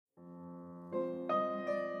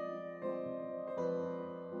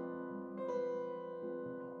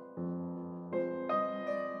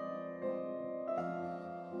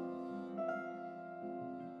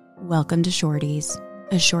Welcome to Shorties,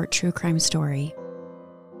 a short true crime story.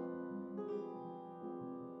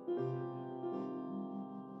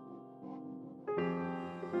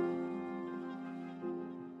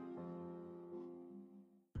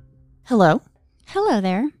 Hello. Hello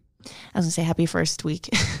there. I was going to say happy first week.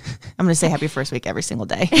 I'm going to say happy first week every single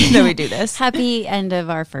day that we do this. Happy end of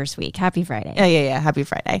our first week. Happy Friday. Yeah. Happy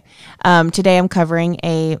Friday. Today I'm covering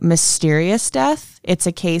a mysterious death. It's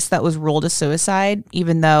a case that was ruled a suicide,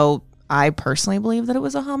 even though I personally believe that it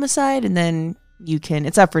was a homicide. And then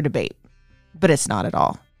it's up for debate, but it's not at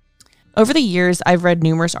all. Over the years, I've read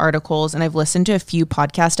numerous articles and I've listened to a few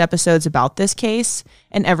podcast episodes about this case.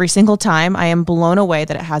 And every single time I am blown away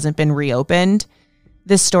that it hasn't been reopened.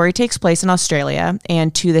 This story takes place in Australia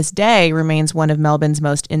and to this day remains one of Melbourne's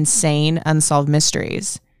most insane unsolved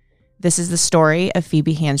mysteries. This is the story of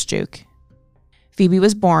Phoebe Handsjuk. Phoebe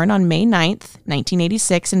was born on May 9th,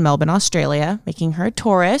 1986 in Melbourne, Australia, making her a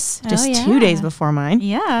Taurus just 2 days before mine.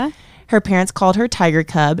 Yeah. Her parents called her Tiger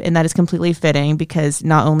Cub, and that is completely fitting because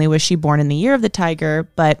not only was she born in the year of the tiger,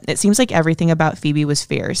 but it seems like everything about Phoebe was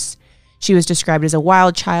fierce. She was described as a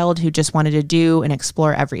wild child who just wanted to do and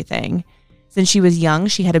explore everything. Since she was young,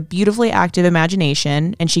 she had a beautifully active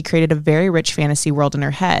imagination, and she created a very rich fantasy world in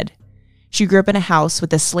her head. She grew up in a house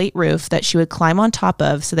with a slate roof that she would climb on top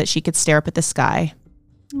of so that she could stare up at the sky.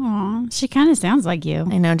 Aw, she kind of sounds like you.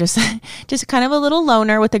 I know, just kind of a little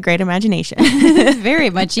loner with a great imagination. Very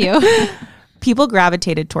much you. People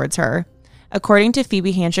gravitated towards her. According to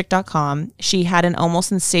PhoebeHandsjuk.com, she had an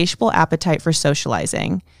almost insatiable appetite for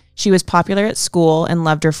socializing. She was popular at school and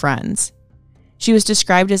loved her friends. She was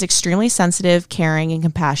described as extremely sensitive, caring, and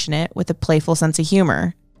compassionate with a playful sense of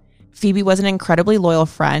humor. Phoebe was an incredibly loyal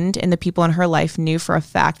friend, and the people in her life knew for a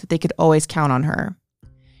fact that they could always count on her.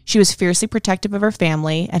 She was fiercely protective of her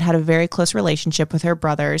family and had a very close relationship with her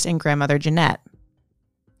brothers and grandmother Jeanette.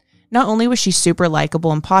 Not only was she super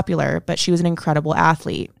likable and popular, but she was an incredible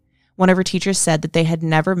athlete. One of her teachers said that they had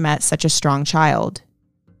never met such a strong child.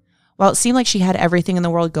 While it seemed like she had everything in the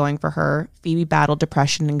world going for her, Phoebe battled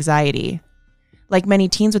depression and anxiety. Like many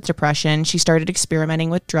teens with depression, she started experimenting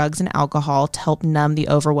with drugs and alcohol to help numb the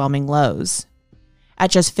overwhelming lows.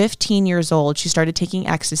 At just 15 years old, she started taking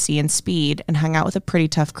ecstasy and speed and hung out with a pretty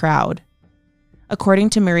tough crowd. According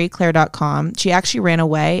to MarieClaire.com, she actually ran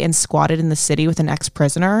away and squatted in the city with an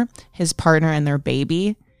ex-prisoner, his partner, and their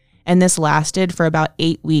baby, and this lasted for about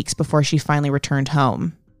 8 weeks before she finally returned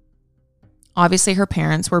home. Obviously, her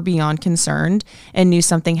parents were beyond concerned and knew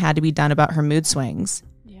something had to be done about her mood swings.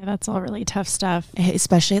 Yeah, that's all really tough stuff.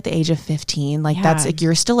 Especially at the age of 15. That's like,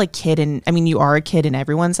 you're still a kid. And I mean, you are a kid in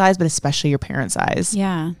everyone's eyes, but especially your parents' eyes.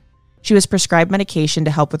 Yeah. She was prescribed medication to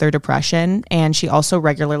help with her depression. And she also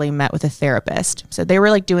regularly met with a therapist. So they were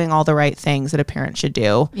like doing all the right things that a parent should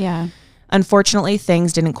do. Yeah. Unfortunately,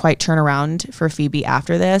 things didn't quite turn around for Phoebe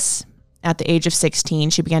after this. At the age of 16,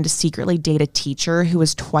 she began to secretly date a teacher who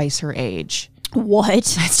was twice her age. What?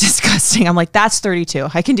 That's disgusting. I'm like, that's 32.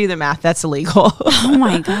 I can do the math. That's illegal. Oh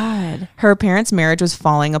my God. Her parents' marriage was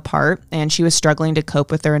falling apart and she was struggling to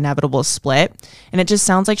cope with their inevitable split. And it just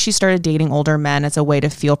sounds like she started dating older men as a way to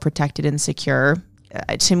feel protected and secure.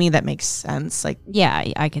 To me, that makes sense. Yeah,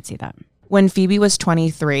 I could see that. When Phoebe was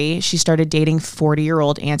 23, she started dating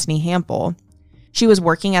 40-year-old Anthony Hampel. She was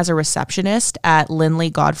working as a receptionist at Lindley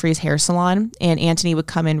Godfrey's hair salon, and Anthony would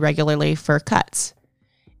come in regularly for cuts.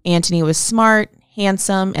 Anthony was smart,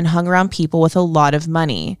 handsome, and hung around people with a lot of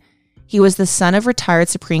money. He was the son of retired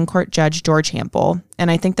Supreme Court Judge George Hampel, and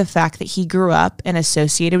I think the fact that he grew up and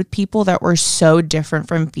associated with people that were so different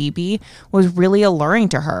from Phoebe was really alluring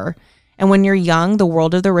to her. And when you're young, the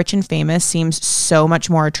world of the rich and famous seems so much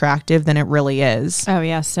more attractive than it really is. Oh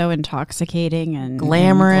yeah, so intoxicating and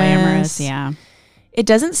glamorous. Yeah. It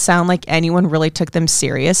doesn't sound like anyone really took them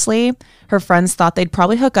seriously. Her friends thought they'd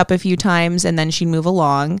probably hook up a few times and then she'd move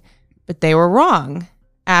along, but they were wrong.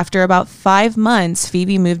 After about 5 months,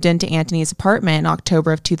 Phoebe moved into Anthony's apartment in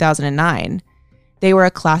October of 2009. They were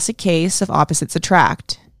a classic case of opposites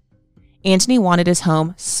attract. Anthony wanted his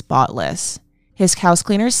home spotless. His house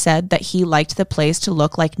cleaners said that he liked the place to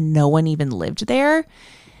look like no one even lived there,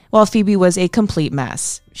 while Phoebe was a complete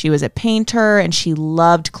mess. She was a painter and she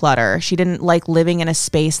loved clutter. She didn't like living in a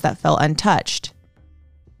space that felt untouched.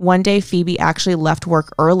 One day, Phoebe actually left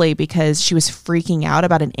work early because she was freaking out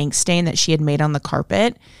about an ink stain that she had made on the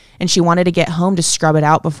carpet, and she wanted to get home to scrub it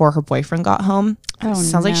out before her boyfriend got home.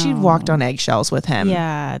 Sounds like she'd walked on eggshells with him.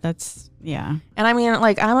 Yeah, yeah. And I mean,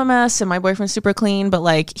 I'm a mess and my boyfriend's super clean,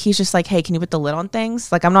 but he's just like, hey, can you put the lid on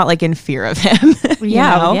things? I'm not in fear of him.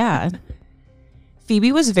 Yeah.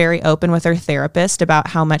 Phoebe was very open with her therapist about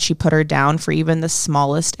how much he put her down for even the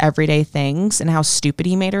smallest everyday things and how stupid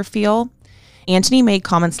he made her feel. Anthony made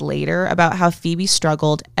comments later about how Phoebe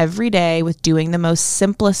struggled every day with doing the most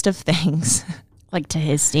simplest of things. Like to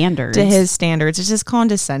his standards. It's just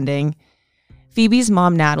condescending. Phoebe's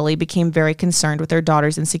mom, Natalie, became very concerned with her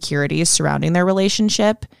daughter's insecurities surrounding their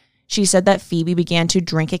relationship. She said that Phoebe began to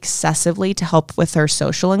drink excessively to help with her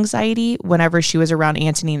social anxiety whenever she was around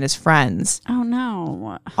Anthony and his friends. Oh,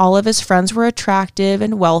 no. All of his friends were attractive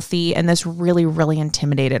and wealthy, and this really, really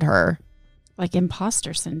intimidated her. Like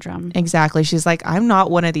imposter syndrome. Exactly. She's like, I'm not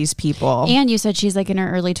one of these people. And you said she's like in her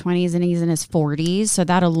early 20s and he's in his 40s. So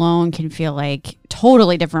that alone can feel like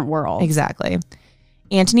totally different world. Exactly.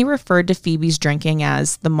 Anthony referred to Phoebe's drinking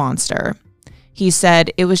as the monster. He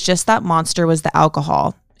said it was just that monster was the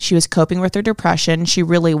alcohol. She was coping with her depression. She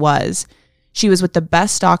really was. She was with the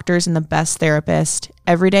best doctors and the best therapist.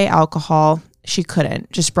 Everyday alcohol. She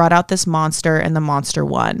couldn't. Just brought out this monster and the monster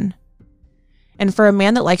won. And for a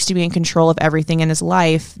man that likes to be in control of everything in his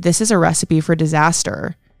life, this is a recipe for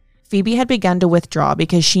disaster. Phoebe had begun to withdraw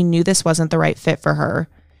because she knew this wasn't the right fit for her.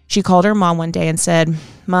 She called her mom one day and said,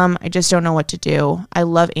 "Mom, I just don't know what to do. I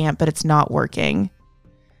love Aunt, but it's not working."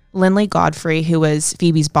 Lindley Godfrey, who was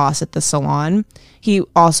Phoebe's boss at the salon, he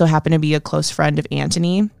also happened to be a close friend of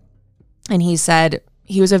Anthony. And he said,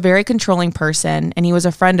 he was a very controlling person and he was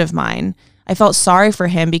a friend of mine. I felt sorry for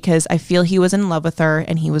him because I feel he was in love with her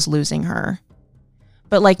and he was losing her.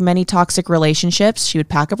 But like many toxic relationships, she would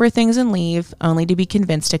pack up her things and leave, only to be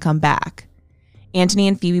convinced to come back. Anthony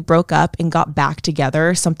and Phoebe broke up and got back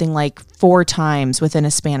together something like 4 times within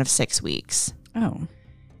a span of 6 weeks. Oh.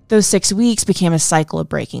 Those 6 weeks became a cycle of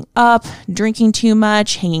breaking up, drinking too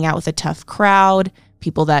much, hanging out with a tough crowd,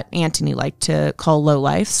 people that Anthony liked to call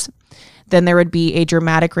lowlifes. Then there would be a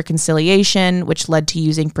dramatic reconciliation, which led to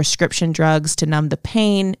using prescription drugs to numb the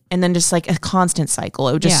pain, and then just like a constant cycle.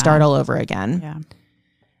 It would just start all over again. Yeah.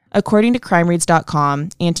 According to crimereads.com,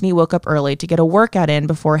 Anthony woke up early to get a workout in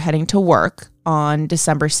before heading to work on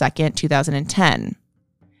December 2nd, 2010.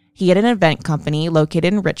 He had an event company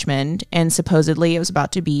located in Richmond, and supposedly it was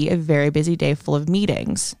about to be a very busy day full of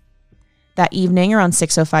meetings. That evening, around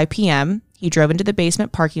 6:05 p.m., he drove into the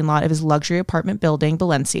basement parking lot of his luxury apartment building,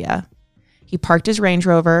 Valencia. He parked his Range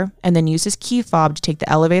Rover and then used his key fob to take the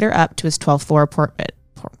elevator up to his 12th floor apartment.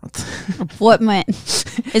 What meant?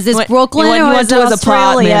 Is this Brooklyn he or went is to it his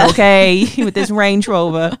Australia? apartment, okay, with this Range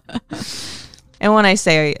Rover. And when I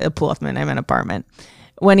say apartment, I meant apartment.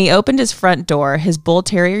 When he opened his front door, his bull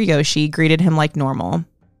terrier Yoshi greeted him like normal.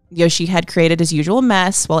 Yoshi had created his usual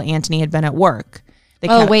mess while Anthony had been at work.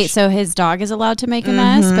 Wait, so his dog is allowed to make a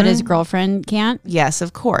mess, but his girlfriend can't? Yes,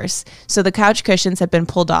 of course. So the couch cushions had been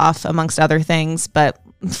pulled off, amongst other things, but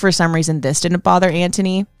for some reason this didn't bother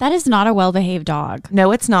Anthony. That is not a well-behaved dog.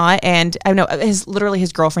 No, it's not. And I know his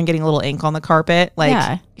girlfriend getting a little ink on the carpet.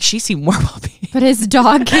 Like, she seemed more well-behaved. But his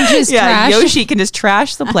dog can just trash. Yoshi can just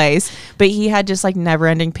trash the place. But he had just like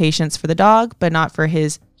never-ending patience for the dog, but not for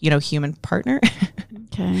his, human partner.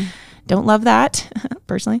 Okay. Don't love that,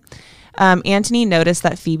 personally. Anthony noticed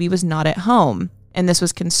that Phoebe was not at home. And this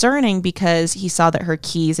was concerning because he saw that her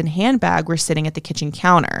keys and handbag were sitting at the kitchen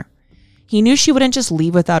counter. He knew she wouldn't just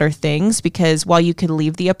leave without her things because while you could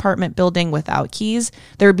leave the apartment building without keys,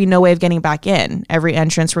 there would be no way of getting back in. Every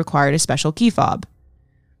entrance required a special key fob.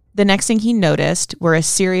 The next thing he noticed were a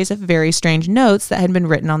series of very strange notes that had been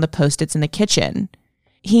written on the Post-its in the kitchen.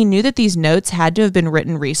 He knew that these notes had to have been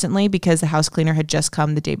written recently because the house cleaner had just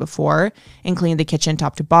come the day before and cleaned the kitchen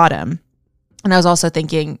top to bottom. And I was also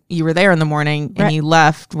thinking, you were there in the morning and you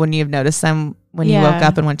left. Wouldn't you have noticed them when you woke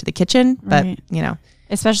up and went to the kitchen? But,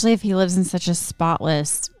 Especially if he lives in such a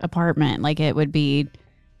spotless apartment. Like it would be,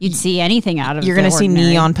 you'd see anything out of it. You're going to see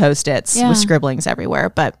neon Post-its with scribblings everywhere.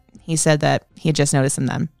 But he said that he had just noticed them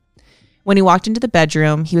then. When he walked into the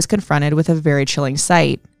bedroom, he was confronted with a very chilling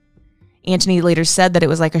sight. Anthony later said that it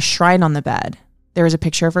was like a shrine on the bed. There was a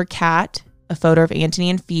picture of her cat, a photo of Anthony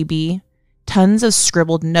and Phoebe, tons of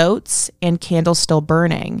scribbled notes, and candles still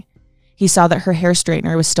burning. He saw that her hair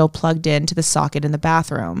straightener was still plugged into the socket in the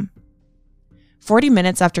bathroom. 40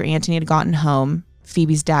 minutes after Anthony had gotten home,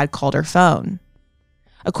 Phoebe's dad called her phone.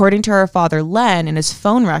 According to her father, Len, in his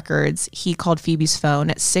phone records, he called Phoebe's phone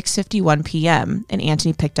at 6:51 p.m., and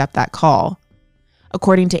Anthony picked up that call.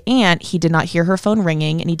 According to Aunt, he did not hear her phone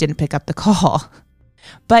ringing, and he didn't pick up the call.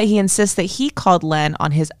 But he insists that he called Len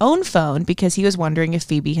on his own phone because he was wondering if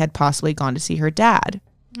Phoebe had possibly gone to see her dad.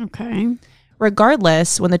 Okay.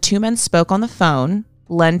 Regardless, when the two men spoke on the phone,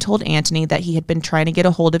 Len told Anthony that he had been trying to get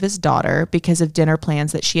a hold of his daughter because of dinner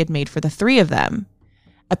plans that she had made for the 3 of them.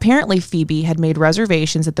 Apparently, Phoebe had made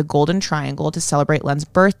reservations at the Golden Triangle to celebrate Len's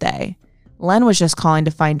birthday. Len was just calling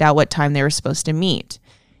to find out what time they were supposed to meet.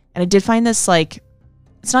 And I did find this, like,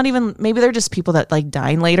 it's not even, maybe they're just people that, like,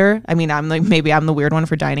 dine later. I mean, maybe I'm the weird one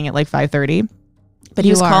for dining at, like, 5:30. But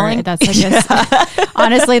he was calling. That's like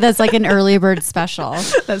honestly, that's like an early bird special.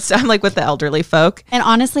 I'm like with the elderly folk. And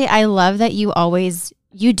honestly, I love that you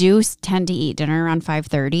do tend to eat dinner around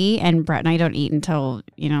 5:30, and Brett and I don't eat until,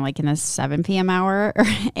 like in the 7 p.m. hour.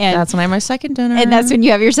 And that's when I have my second dinner. And that's when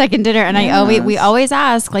you have your second dinner. And we always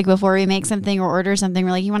ask, like, before we make something or order something,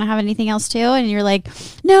 we're like, you want to have anything else too? And you're like,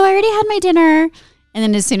 no, I already had my dinner. And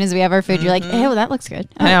then as soon as we have our food, you're like, oh, that looks good.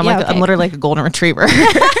 Oh, I'm literally like a golden retriever.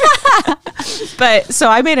 But so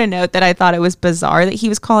I made a note that I thought it was bizarre that he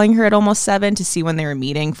was calling her at almost 7 to see when they were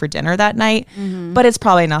meeting for dinner that night. Mm-hmm. But it's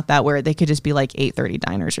probably not that weird. They could just be like 8:30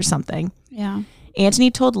 diners or something. Yeah. Anthony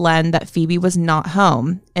told Len that Phoebe was not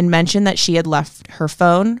home and mentioned that she had left her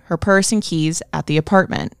phone, her purse, and keys at the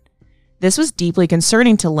apartment. This was deeply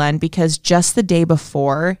concerning to Len because just the day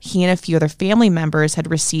before, he and a few other family members had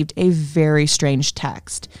received a very strange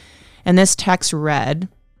text. And this text read,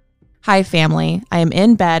 "Hi family, I am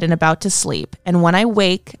in bed and about to sleep, and when I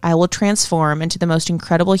wake, I will transform into the most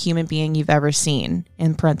incredible human being you've ever seen.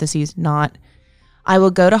 In parentheses, not. I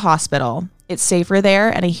will go to hospital. It's safer there,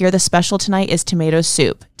 and I hear the special tonight is tomato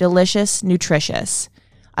soup. Delicious, nutritious.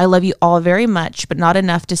 I love you all very much, but not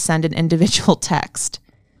enough to send an individual text.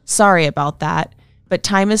 Sorry about that, but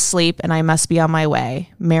time is sleep, and I must be on my way.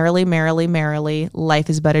 Merrily, merrily, merrily, life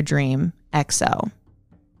is but a dream. XO."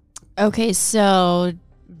 Okay, so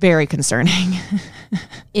very concerning.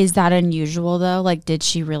 Is that unusual though? Like, did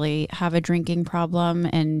she really have a drinking problem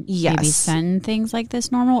and maybe send things like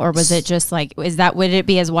this normal? Or was it just like, would it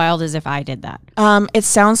be as wild as if I did that? It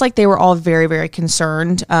sounds like they were all very, very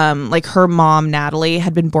concerned. Like her mom, Natalie,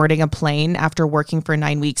 had been boarding a plane after working for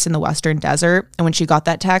 9 weeks in the Western Desert. And when she got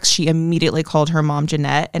that text, she immediately called her mom,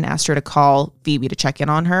 Jeanette, and asked her to call Phoebe to check in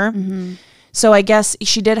on her. Mm-hmm. So I guess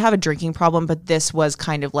she did have a drinking problem, but this was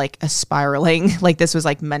kind of like a spiraling, like this was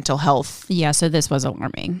like mental health. Yeah, so this was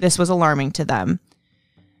alarming. This was alarming to them.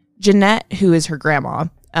 Jeanette, who is her grandma,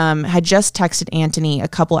 had just texted Anthony a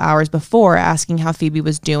couple hours before asking how Phoebe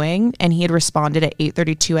was doing, and he had responded at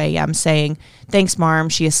 8:32 a.m. saying, "Thanks, Marm,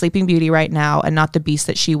 she is Sleeping Beauty right now and not the beast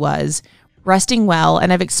that she was. Resting well,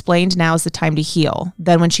 and I've explained now is the time to heal.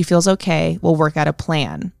 Then when she feels okay, we'll work out a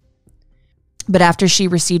plan." But after she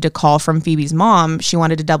received a call from Phoebe's mom, she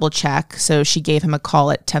wanted to double check, so she gave him a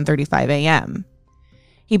call at 10:35 a.m.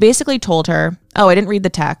 He basically told her, "Oh, I didn't read the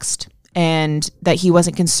text," and that he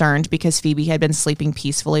wasn't concerned because Phoebe had been sleeping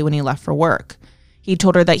peacefully when he left for work. He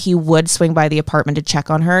told her that he would swing by the apartment to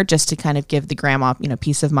check on her just to kind of give the grandma,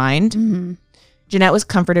 peace of mind. Mm-hmm. Jeanette was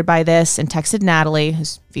comforted by this and texted Natalie,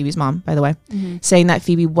 who's Phoebe's mom, by the way, saying that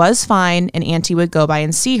Phoebe was fine and Auntie would go by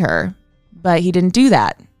and see her. But he didn't do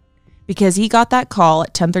that, because he got that call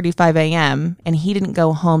at 10:35 a.m. and he didn't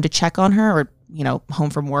go home to check on her or, home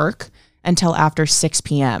from work until after 6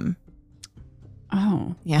 p.m.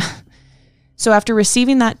 Oh. Yeah. So after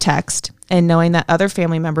receiving that text and knowing that other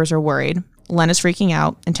family members are worried, Len is freaking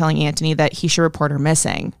out and telling Anthony that he should report her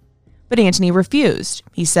missing. But Anthony refused.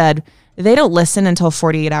 He said, "They don't listen until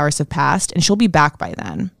 48 hours have passed and she'll be back by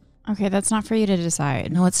then." Okay, that's not for you to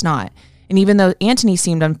decide. No, it's not. And even though Anthony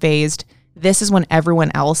seemed unfazed, this is when everyone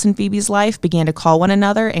else in Phoebe's life began to call one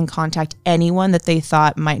another and contact anyone that they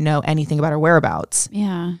thought might know anything about her whereabouts.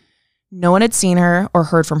 Yeah. No one had seen her or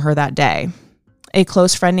heard from her that day. A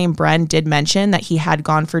close friend named Bren did mention that he had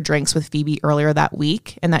gone for drinks with Phoebe earlier that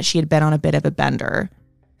week and that she had been on a bit of a bender.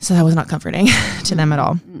 So that was not comforting to them at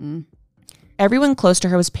all. Mm-mm. Everyone close to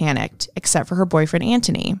her was panicked, except for her boyfriend,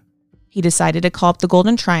 Anthony. He decided to call up the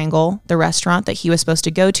Golden Triangle, the restaurant that he was supposed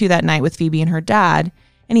to go to that night with Phoebe and her dad,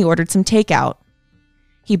 and he ordered some takeout.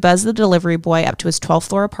 He buzzed the delivery boy up to his 12th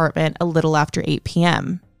floor apartment a little after 8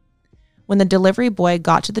 p.m. When the delivery boy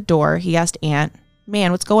got to the door, he asked Aunt,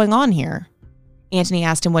 "Man, what's going on here?" Anthony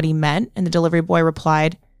asked him what he meant, and the delivery boy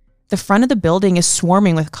replied, "The front of the building is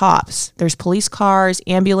swarming with cops. There's police cars,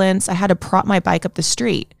 ambulance. I had to prop my bike up the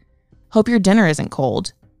street. Hope your dinner isn't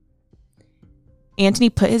cold." Anthony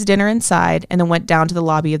put his dinner inside and then went down to the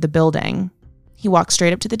lobby of the building. He walked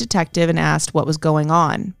straight up to the detective and asked what was going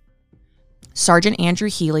on. Sergeant Andrew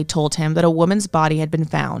Healy told him that a woman's body had been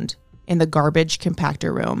found in the garbage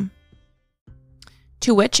compactor room.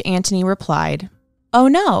 To which Anthony replied, "Oh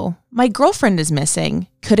no, my girlfriend is missing.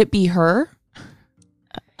 Could it be her?"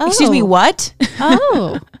 Oh. Excuse me, what?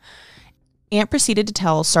 Oh. Aunt proceeded to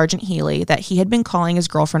tell Sergeant Healy that he had been calling his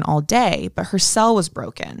girlfriend all day, but her cell was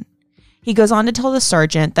broken. He goes on to tell the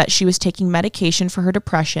sergeant that she was taking medication for her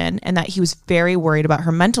depression and that he was very worried about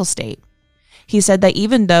her mental state. He said that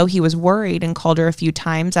even though he was worried and called her a few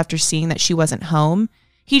times after seeing that she wasn't home,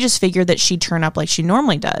 he just figured that she'd turn up like she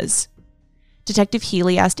normally does. Detective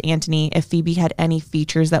Healy asked Anthony if Phoebe had any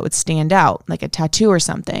features that would stand out, like a tattoo or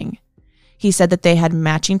something. He said that they had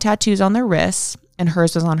matching tattoos on their wrists, and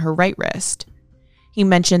hers was on her right wrist. He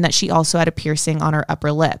mentioned that she also had a piercing on her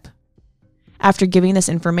upper lip. After giving this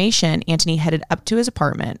information, Anthony headed up to his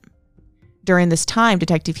apartment. During this time,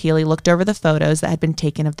 Detective Healy looked over the photos that had been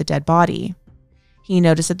taken of the dead body. He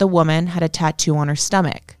noticed that the woman had a tattoo on her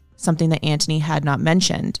stomach, something that Anthony had not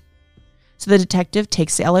mentioned. So the detective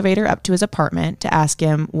takes the elevator up to his apartment to ask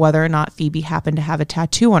him whether or not Phoebe happened to have a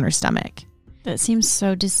tattoo on her stomach. That seems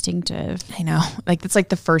so distinctive. I know. Like, it's like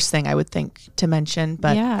the first thing I would think to mention.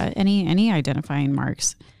 But yeah, any identifying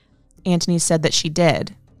marks. Anthony said that she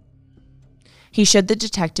did. He showed the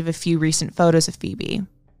detective a few recent photos of Phoebe.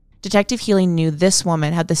 Detective Healy knew this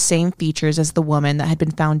woman had the same features as the woman that had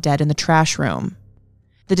been found dead in the trash room.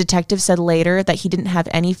 The detective said later that he didn't have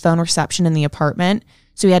any phone reception in the apartment,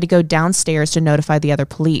 so he had to go downstairs to notify the other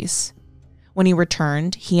police. When he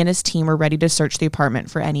returned, he and his team were ready to search the apartment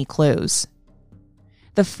for any clues.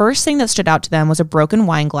 The first thing that stood out to them was a broken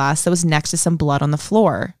wine glass that was next to some blood on the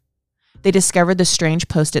floor. They discovered the strange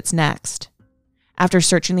post-its next. After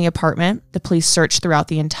searching the apartment, the police searched throughout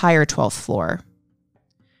the entire 12th floor.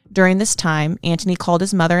 During this time, Anthony called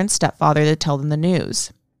his mother and stepfather to tell them the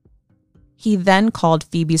news. He then called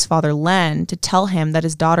Phoebe's father, Len, to tell him that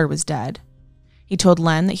his daughter was dead. He told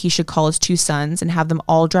Len that he should call his two sons and have them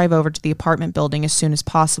all drive over to the apartment building as soon as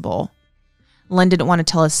possible. Len didn't want to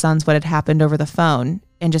tell his sons what had happened over the phone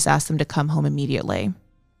and just asked them to come home immediately.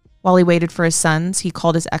 While he waited for his sons, he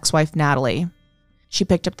called his ex-wife, Natalie. She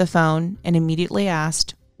picked up the phone and immediately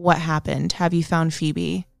asked, "What happened? Have you found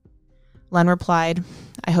Phoebe?" Len replied,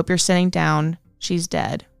 "I hope you're sitting down. She's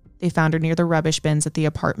dead. They found her near the rubbish bins at the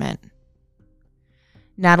apartment."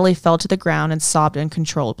 Natalie fell to the ground and sobbed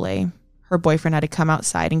uncontrollably. Her boyfriend had to come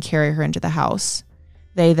outside and carry her into the house.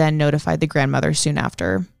 They then notified the grandmother soon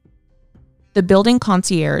after. The building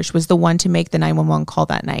concierge was the one to make the 911 call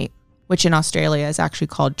that night, which in Australia is actually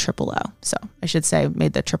called 000. So I should say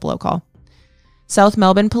made the 000 call. South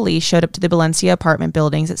Melbourne police showed up to the Valencia apartment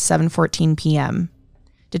buildings at 7:14 p.m.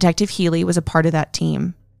 Detective Healy was a part of that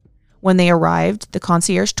team. When they arrived, the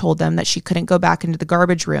concierge told them that she couldn't go back into the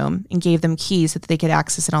garbage room and gave them keys so that they could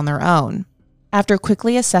access it on their own. After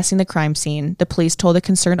quickly assessing the crime scene, the police told the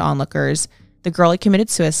concerned onlookers the girl had committed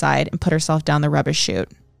suicide and put herself down the rubbish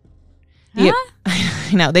chute.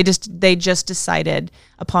 I know, they just decided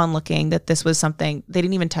upon looking that this was something, they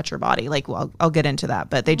didn't even touch her body. Like, well, I'll get into that,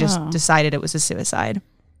 but they just decided it was a suicide.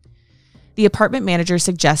 The apartment manager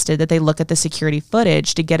suggested that they look at the security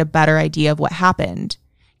footage to get a better idea of what happened.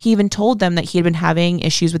 He even told them that he had been having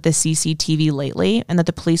issues with the CCTV lately and that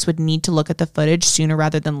the police would need to look at the footage sooner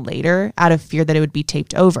rather than later out of fear that it would be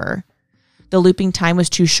taped over. The looping time was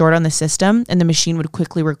too short on the system and the machine would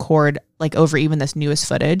quickly record like over even this newest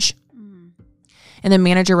footage. And the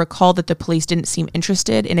manager recalled that the police didn't seem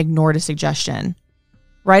interested and ignored a suggestion.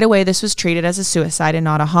 Right away, this was treated as a suicide and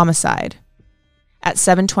not a homicide. At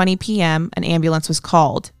 7:20 p.m., an ambulance was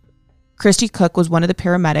called. Christy Cook was one of the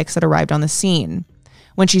paramedics that arrived on the scene.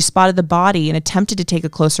 When she spotted the body and attempted to take a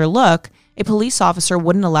closer look, a police officer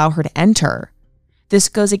wouldn't allow her to enter. This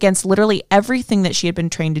goes against literally everything that she had been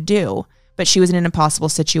trained to do, but she was in an impossible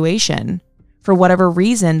situation. For whatever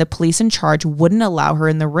reason, the police in charge wouldn't allow her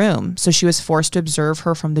in the room, so she was forced to observe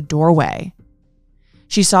her from the doorway.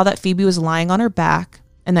 She saw that Phoebe was lying on her back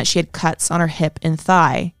and that she had cuts on her hip and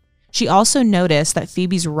thigh. She also noticed that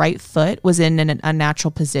Phoebe's right foot was in an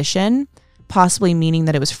unnatural position, possibly meaning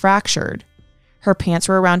that it was fractured. Her pants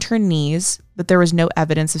were around her knees, but there was no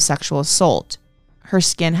evidence of sexual assault. Her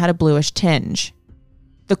skin had a bluish tinge.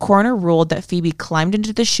 The coroner ruled that Phoebe climbed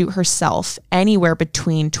into the chute herself anywhere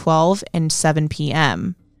between 12 and 7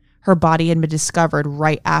 p.m. Her body had been discovered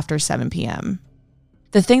right after 7 p.m.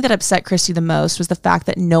 The thing that upset Christy the most was the fact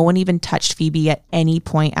that no one even touched Phoebe at any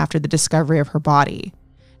point after the discovery of her body.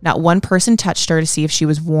 Not one person touched her to see if she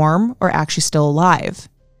was warm or actually still alive.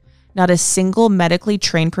 Not a single medically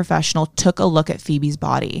trained professional took a look at Phoebe's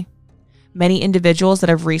body. Many individuals that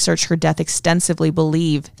have researched her death extensively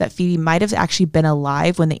believe that Phoebe might have actually been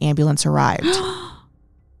alive when the ambulance arrived.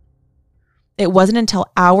 It wasn't until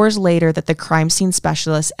hours later that the crime scene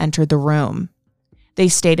specialists entered the room. They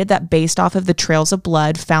stated that based off of the trails of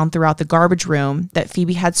blood found throughout the garbage room, that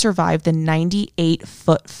Phoebe had survived the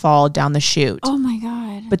 98-foot fall down the chute. Oh my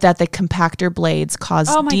God. But that the compactor blades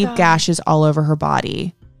caused deep gashes all over her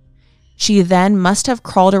body. She then must have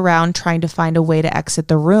crawled around trying to find a way to exit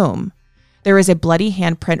the room. There is a bloody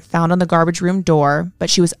handprint found on the garbage room door,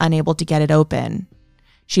 but she was unable to get it open.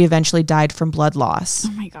 She eventually died from blood loss.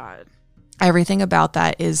 Oh my God. Everything about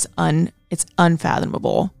that is it's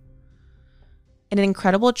unfathomable. And an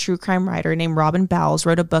incredible true crime writer named Robin Bowles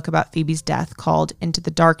wrote a book about Phoebe's death called Into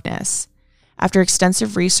the Darkness. After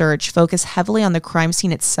extensive research focused heavily on the crime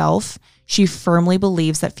scene itself, she firmly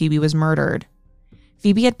believes that Phoebe was murdered.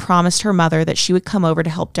 Phoebe had promised her mother that she would come over to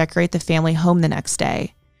help decorate the family home the next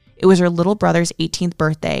day. It was her little brother's 18th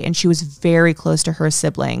birthday, and she was very close to her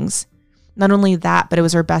siblings. Not only that, but it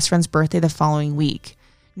was her best friend's birthday the following week.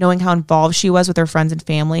 Knowing how involved she was with her friends and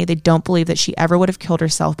family, they don't believe that she ever would have killed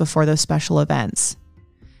herself before those special events.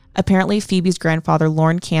 Apparently, Phoebe's grandfather,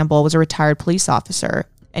 Lorne Campbell, was a retired police officer,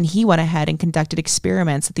 and he went ahead and conducted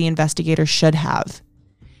experiments that the investigators should have,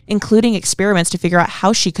 including experiments to figure out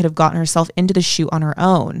how she could have gotten herself into the chute on her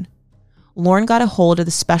own. Lorne got a hold of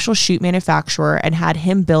the special chute manufacturer and had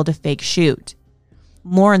him build a fake chute.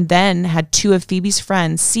 Lorne then had two of Phoebe's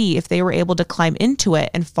friends see if they were able to climb into it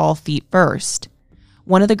and fall feet first.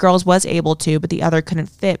 One of the girls was able to, but the other couldn't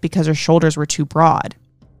fit because her shoulders were too broad.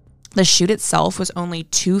 The chute itself was only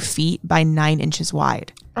 2 feet by 9 inches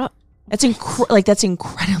wide. That's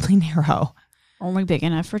incredibly narrow. Only big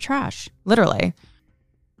enough for trash. Literally.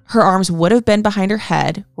 Her arms would have been behind her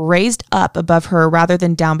head, raised up above her rather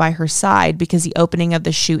than down by her side because the opening of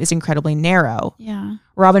the chute is incredibly narrow. Yeah.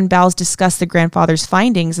 Robin Bowles discussed the grandfather's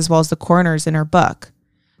findings as well as the coroner's in her book.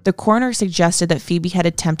 The coroner suggested that Phoebe had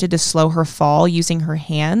attempted to slow her fall using her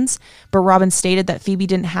hands, but Robin stated that Phoebe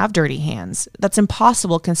didn't have dirty hands. That's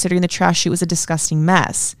impossible considering the trash chute was a disgusting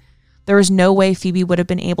mess. There was no way Phoebe would have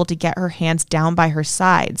been able to get her hands down by her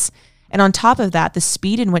sides. And on top of that, the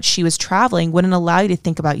speed in which she was traveling wouldn't allow you to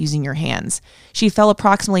think about using your hands. She fell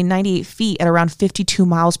approximately 98 feet at around 52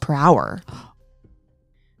 miles per hour.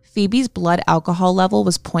 Phoebe's blood alcohol level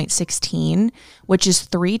was 0.16, which is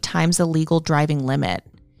 3 times the legal driving limit.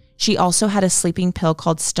 She also had a sleeping pill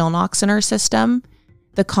called Stilnox in her system.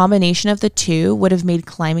 The combination of the two would have made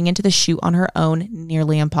climbing into the chute on her own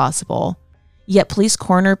nearly impossible. Yet police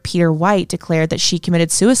coroner Peter White declared that she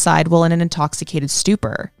committed suicide while in an intoxicated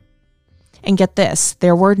stupor. And get this,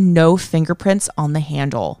 there were no fingerprints on the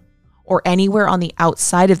handle or anywhere on the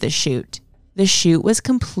outside of the chute. The chute was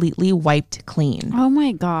completely wiped clean. Oh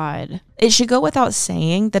my God. It should go without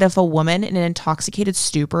saying that if a woman in an intoxicated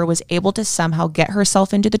stupor was able to somehow get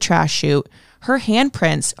herself into the trash chute, her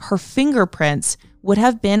handprints, her fingerprints would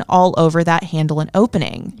have been all over that handle and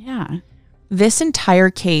opening. Yeah. This entire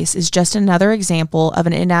case is just another example of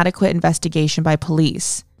an inadequate investigation by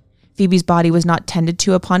police. Phoebe's body was not tended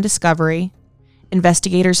to upon discovery.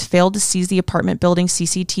 Investigators failed to seize the apartment building's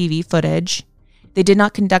CCTV footage. They did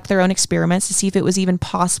not conduct their own experiments to see if it was even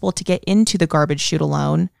possible to get into the garbage chute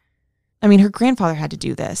alone. I mean, her grandfather had to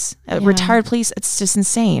do this. Retired police, it's just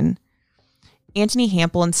insane. Anthony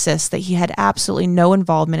Hampel insists that he had absolutely no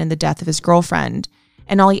involvement in the death of his girlfriend,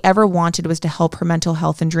 and all he ever wanted was to help her mental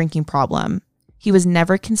health and drinking problem. He was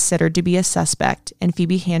never considered to be a suspect, and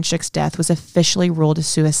Phoebe Handsjuk's death was officially ruled a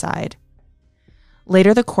suicide.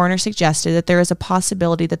 Later, the coroner suggested that there is a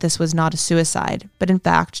possibility that this was not a suicide, but in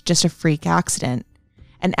fact, just a freak accident.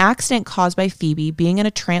 An accident caused by Phoebe being in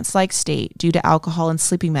a trance-like state due to alcohol and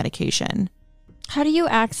sleeping medication. How do you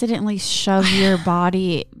accidentally shove your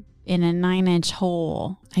body in a 9-inch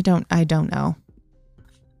hole? I don't know.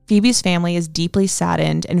 Phoebe's family is deeply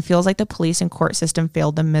saddened and feels like the police and court system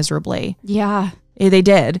failed them miserably. Yeah. They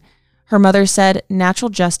did. Her mother said, "Natural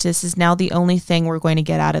justice is now the only thing we're going to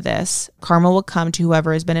get out of this. Karma will come to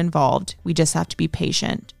whoever has been involved. We just have to be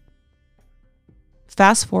patient."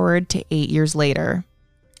 Fast forward to 8 years later.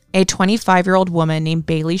 A 25-year-old woman named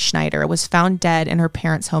Bailey Schneider was found dead in her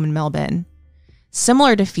parents' home in Melbourne.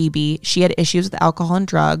 Similar to Phoebe, she had issues with alcohol and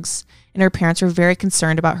drugs, and her parents were very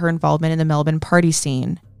concerned about her involvement in the Melbourne party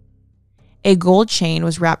scene. A gold chain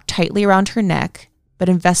was wrapped tightly around her neck, but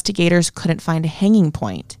investigators couldn't find a hanging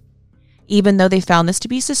point. Even though they found this to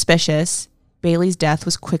be suspicious, Bailey's death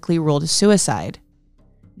was quickly ruled a suicide.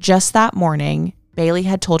 Just that morning, Bailey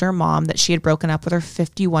had told her mom that she had broken up with her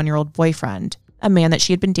 51-year-old boyfriend, a man that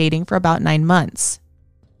she had been dating for about 9 months.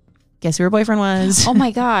 Guess who her boyfriend was? Oh my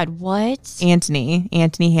God, what? Anthony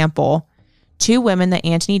Hampel. 2 women that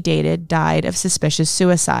Anthony dated died of suspicious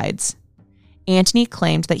suicides. Anthony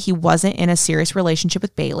claimed that he wasn't in a serious relationship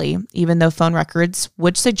with Bailey, even though phone records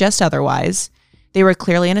would suggest otherwise. They were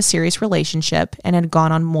clearly in a serious relationship and had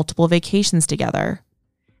gone on multiple vacations together.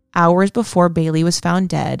 Hours before Bailey was found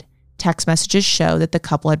dead, text messages show that the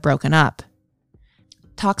couple had broken up.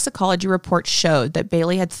 toxicology reports showed that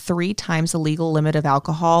Bailey had 3 times the legal limit of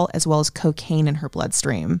alcohol as well as cocaine in her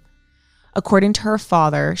bloodstream. According to her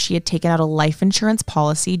father, she had taken out a life insurance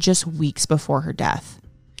policy just weeks before her death.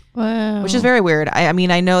 Wow. Which is very weird. I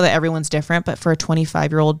mean, I know that everyone's different, but for a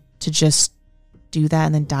 25-year-old to just do that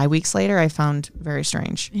and then die weeks later, I found very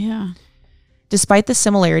strange. Yeah. Despite the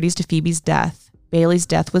similarities to Phoebe's death, Bailey's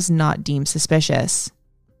death was not deemed suspicious.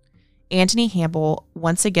 Anthony Campbell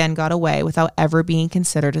once again got away without ever being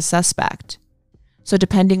considered a suspect. So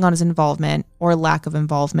depending on his involvement or lack of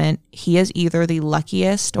involvement, he is either the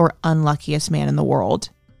luckiest or unluckiest man in the world.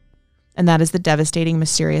 And that is the devastating,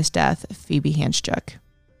 mysterious death of Phoebe Handsjuk.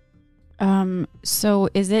 So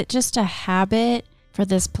is it just a habit for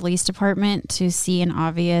this police department to see an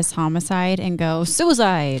obvious homicide and go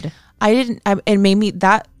suicide? It made me,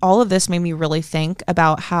 that all of this made me really think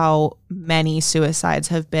about how many suicides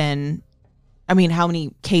have been, how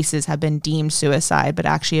many cases have been deemed suicide, but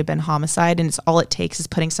actually have been homicide. And it's all it takes is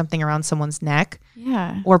putting something around someone's neck.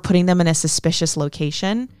 Yeah. Or putting them in a suspicious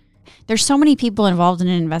location. There's so many people involved in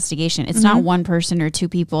an investigation. It's not one person or 2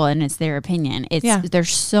 people and it's their opinion.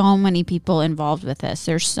 There's so many people involved with this.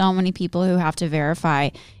 There's so many people who have to verify.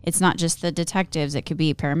 It's not just the detectives. It could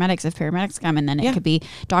be paramedics if paramedics come, and then it could be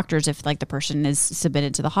doctors if like the person is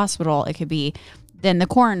submitted to the hospital. It could be then the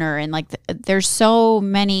coroner, and like there's so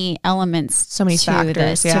many elements, so many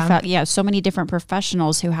factors, so many different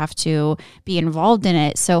professionals who have to be involved in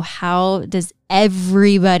it. So how does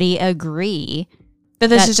everybody agree? But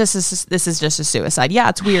this is just a suicide. Yeah,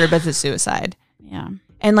 it's weird, but it's a suicide. Yeah.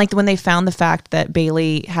 And like when they found the fact that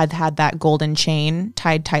Bailey had that golden chain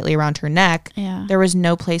tied tightly around her neck, there was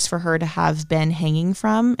no place for her to have been hanging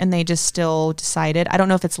from. And they just still decided, I don't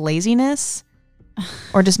know if it's laziness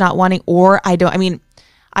or just not wanting, or I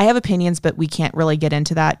have opinions, but we can't really get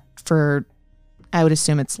into that I would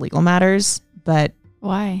assume it's legal matters, but.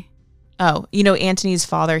 Why? Oh, Anthony's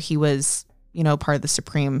father, he was, part of the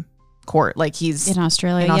Supreme Court, like he's in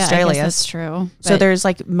Australia. Yeah, I guess that's true. So there's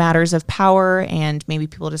like matters of power and maybe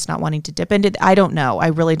people just not wanting to dip into. I don't know. I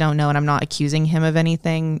really don't know, and I'm not accusing him of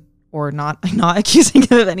anything or not accusing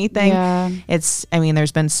him of anything. Yeah.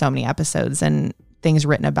 There's been so many episodes and things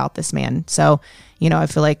written about this man. So, I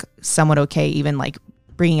feel like somewhat okay, even like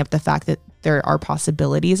bringing up the fact that there are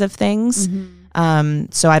possibilities of things.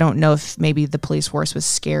 So I don't know if maybe the police force was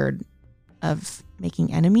scared of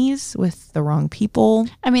making enemies with the wrong people.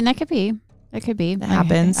 That could be. That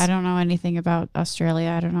happens. I don't know anything about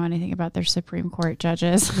Australia. I don't know anything about their Supreme Court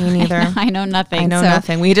judges. Me neither. I know nothing.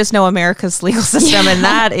 Nothing. We just know America's legal system, and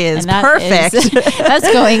that is perfect.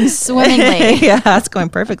 That's going swimmingly. Yeah, that's going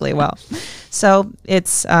perfectly well. So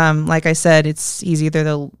it's like I said, he's either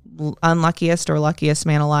the unluckiest or luckiest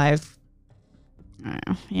man alive.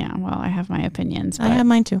 Yeah, well, I have my opinions. I have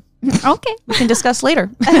mine too. Okay. We can discuss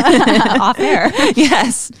later. Off air.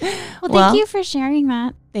 Yes. Well, thank you for sharing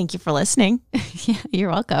that. Thank you for listening. Yeah,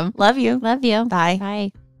 you're welcome. Love you. Love you. Bye.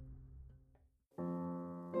 Bye.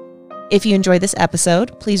 If you enjoyed this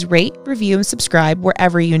episode, please rate, review, and subscribe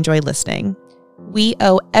wherever you enjoy listening. We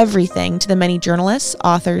owe everything to the many journalists,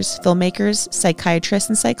 authors, filmmakers, psychiatrists,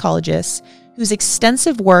 and psychologists whose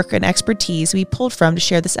extensive work and expertise we pulled from to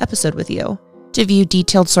share this episode with you. To view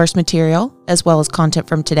detailed source material, as well as content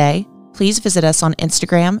from today, please visit us on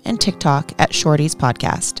Instagram and TikTok at Shorties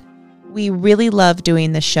Podcast. We really love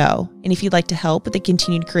doing this show, and if you'd like to help with the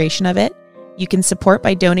continued creation of it, you can support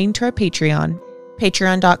by donating to our Patreon,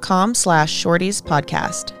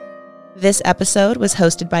 patreon.com/shortiespodcast. This episode was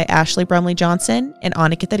hosted by Ashley Brumley Johnson and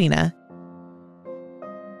Anna Katharina.